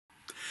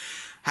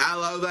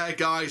Hello there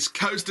guys,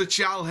 Coaster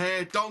Chal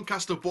here,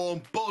 Doncaster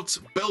born but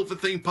built for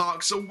theme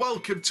parks, so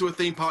welcome to a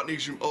Theme Park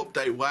Newsroom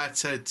update where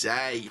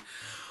today,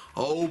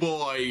 oh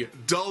boy,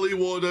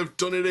 Dollywood have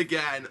done it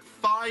again.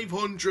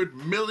 $500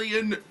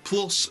 million+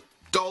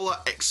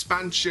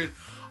 expansion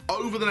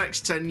over the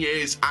next 10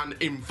 years, and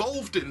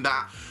involved in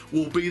that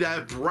will be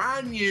their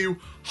brand new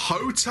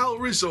hotel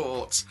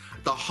resort,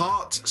 the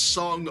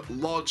HeartSong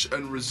Lodge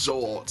and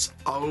Resort.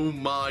 Oh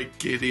my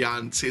giddy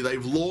auntie,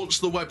 they've launched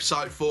the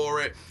website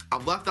for it.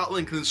 I've left that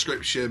link in the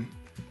description.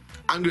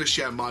 I'm going to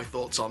share my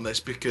thoughts on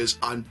this because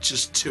I'm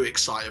just too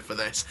excited for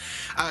this.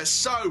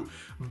 So,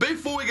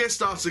 before we get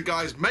started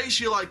guys, make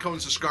sure you like,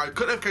 comment, subscribe,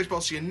 click the notification bell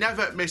so you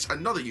never miss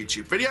another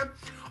YouTube video.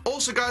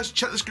 Also guys,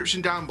 check the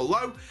description down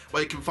below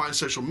where you can find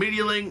social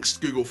media links,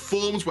 Google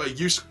Forms where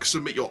you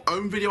submit your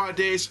own video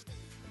ideas,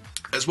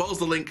 as well as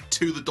the link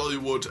to the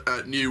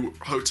Dollywood new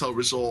hotel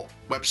resort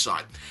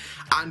website.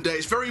 And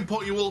it's very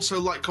important you also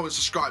like, comment,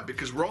 subscribe,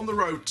 because we're on the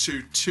road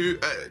to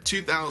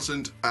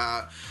 2,000.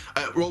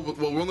 We're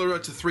on the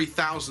road to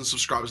 3,000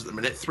 subscribers at the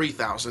minute.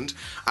 3,000.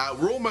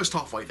 We're almost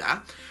halfway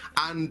there,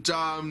 and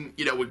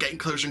you know, we're getting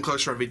closer and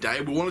closer every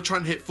day. We want to try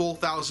and hit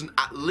 4,000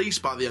 at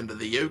least by the end of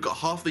the year. We've got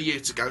half the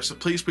year to go, so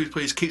please, please,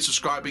 please keep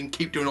subscribing,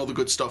 keep doing all the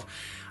good stuff.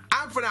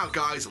 And for now,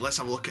 guys, let's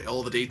have a look at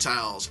all the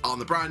details on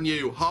the brand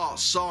new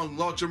HeartSong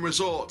Lodge and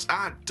Resort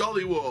at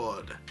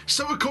Dollywood.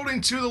 So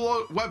according to the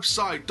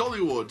website,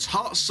 Dollywood's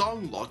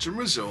HeartSong Lodge and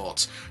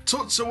Resort,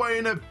 tucked away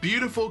in a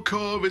beautiful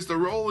cove is the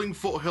rolling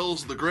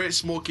foothills of the Great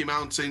Smoky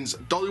Mountains.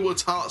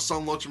 Dollywood's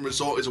HeartSong Lodge and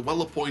Resort is a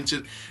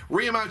well-appointed,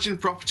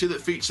 reimagined property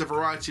that features a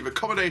variety of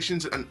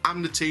accommodations and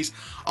amenities.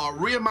 Our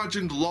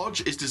reimagined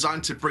lodge is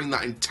designed to bring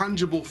that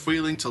intangible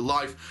feeling to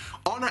life,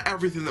 honour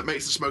everything that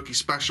makes the Smoky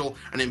special,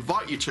 and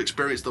invite you to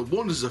experience the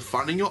wonders of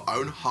finding your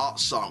own heart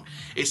song.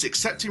 It's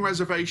accepting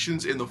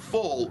reservations in the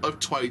fall of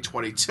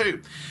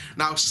 2022.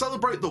 Now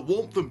celebrate the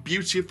warmth and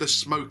beauty of the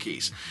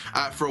Smokies.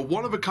 For a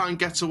one-of-a-kind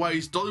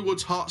getaways,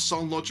 Dollywood's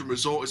HeartSong Lodge and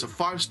Resort is a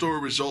 5-story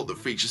resort that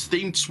features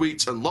themed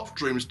suites and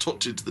loft rooms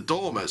tucked into the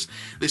dormers.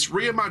 This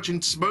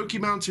reimagined Smoky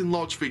Mountain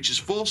Lodge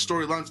features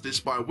 4-story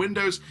landscape-inspired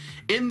windows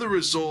in the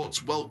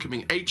resort's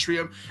welcoming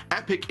atrium,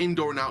 epic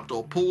indoor and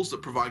outdoor pools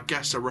that provide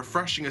guests a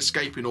refreshing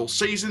escape in all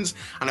seasons,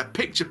 and a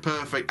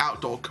picture-perfect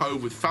outdoor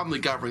cove with family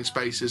gathering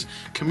spaces,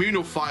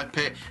 communal fire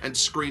pit, and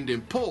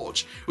screened-in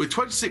porch. With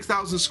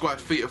 26,000 square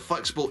feet of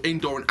flexible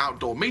indoor and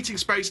outdoor meeting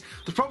space,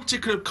 the property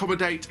could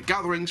accommodate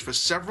gatherings for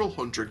several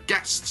hundred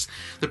guests.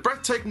 The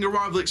breathtaking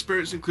arrival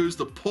experience includes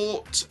the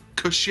Porte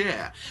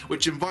Cochere,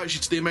 which invites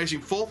you to the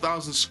amazing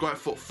 4,000 square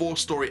foot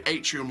 4-story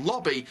atrium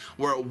lobby,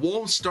 where a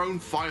warm stone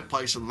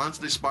fireplace and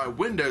lantern-inspired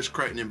windows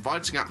create an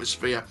inviting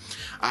atmosphere,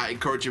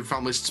 encouraging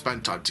families to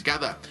spend time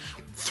together.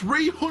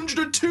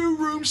 302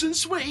 rooms and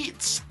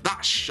suites!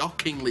 That's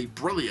shockingly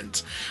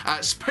brilliant.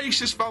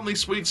 Spacious family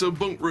suites and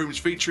bunk rooms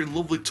featuring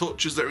lovely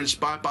touches that are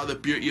inspired by the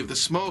beauty of the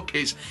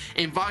Smokies,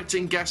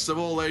 inviting guests of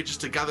all ages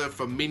to gather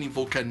for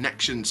meaningful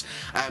connections.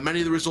 Many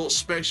of the resort's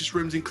spacious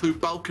rooms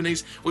include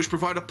balconies, which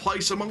provide a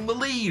place among the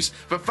leaves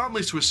for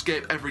families to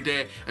escape every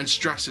day and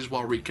stresses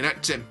while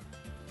reconnecting.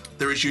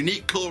 There is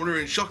unique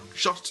culinary and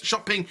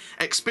shopping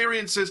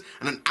experiences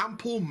and an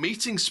ample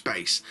meeting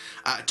space.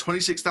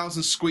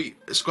 26,000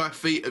 square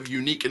feet of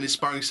unique and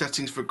inspiring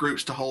settings for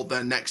groups to hold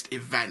their next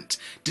event.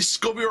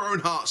 Discover your own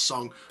heart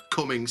song,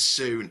 coming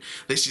soon.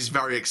 This is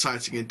very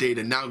exciting indeed,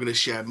 and now I'm going to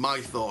share my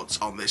thoughts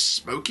on this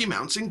Smoky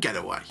Mountain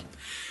getaway.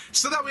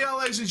 So there we are,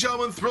 ladies and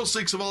gentlemen, thrill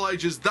seekers of all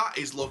ages. That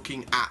is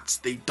looking at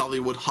the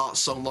Dollywood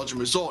HeartSong Lodge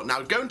and Resort.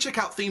 Now go and check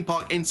out Theme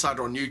Park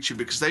Insider on YouTube,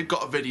 because they've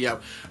got a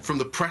video from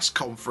the press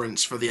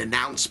conference for the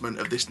announcement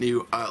of this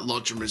new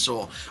lodge and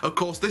resort. Of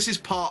course, this is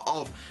part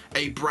of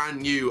a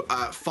brand new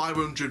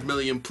 $500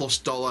 million+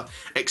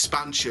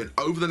 expansion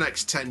over the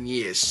next 10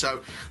 years.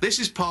 So this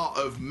is part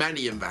of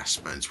many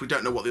investments. We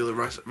don't know what the other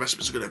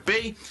investments are going to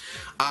be.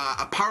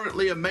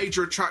 Apparently a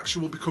major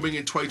attraction will be coming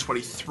in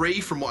 2023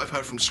 from what I've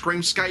heard from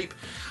Screamscape.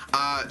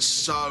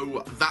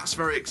 So that's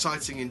very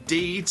exciting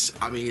indeed.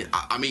 I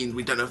mean,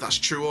 we don't know if that's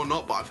true or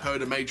not, but I've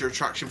heard a major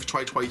attraction for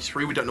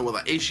 2023. We don't know what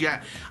that is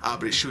yet,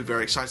 but it should be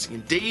very exciting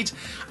indeed.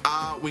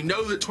 We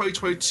know that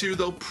 2022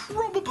 they'll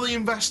probably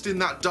invest in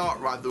that dart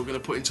ride that we're going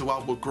to put into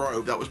Wildwood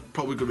Grove. That was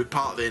probably going to be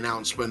part of the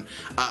announcement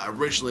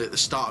originally at the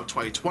start of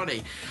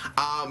 2020.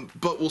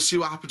 But we'll see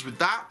what happens with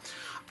that.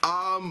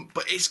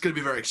 But it's going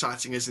to be very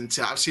exciting, isn't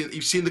it?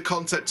 You've seen the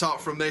concept art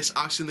from this.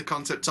 I've seen the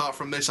concept art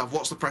from this. I've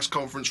watched the press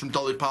conference from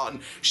Dolly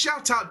Parton.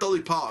 Shout out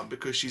Dolly Parton,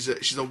 because she's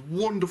a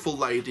wonderful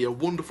lady, a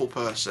wonderful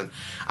person,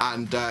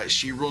 and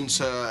she runs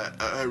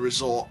her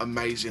resort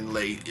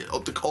amazingly. All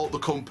the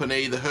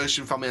company, the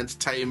Hershey Family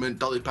Entertainment,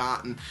 Dolly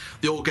Parton,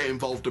 they all get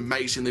involved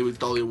amazingly with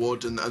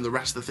Dollywood and the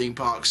rest of the theme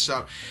parks.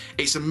 So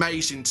it's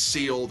amazing to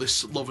see all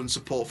this love and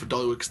support for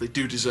Dollywood, because they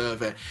do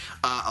deserve it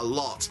a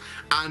lot.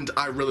 And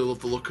I really love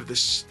the look of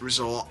this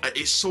resort.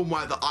 It's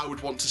somewhere that I would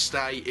want to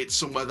stay. It's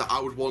somewhere that I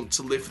would want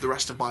to live for the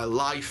rest of my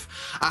life.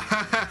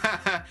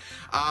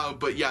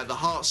 But yeah, the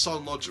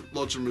HeartSong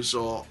Lodge and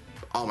Resort,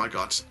 oh my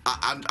god.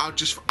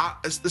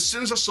 As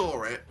soon as I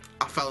saw it,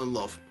 I fell in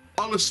love.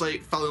 honestly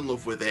fell in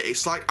love with it.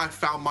 It's like I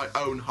found my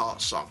own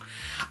heart song.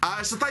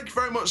 So thank you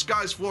very much,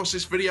 guys, for watching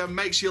this video.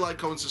 Make sure you like,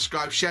 comment,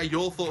 subscribe, share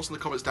your thoughts in the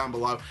comments down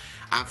below.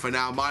 And for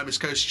now, my name is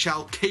Coast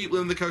Chell. Keep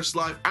living the coast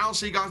life. I'll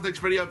see you guys next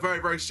video very,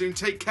 very soon.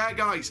 Take care,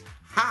 guys.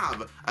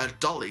 Have a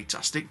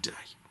dolly-tastic day.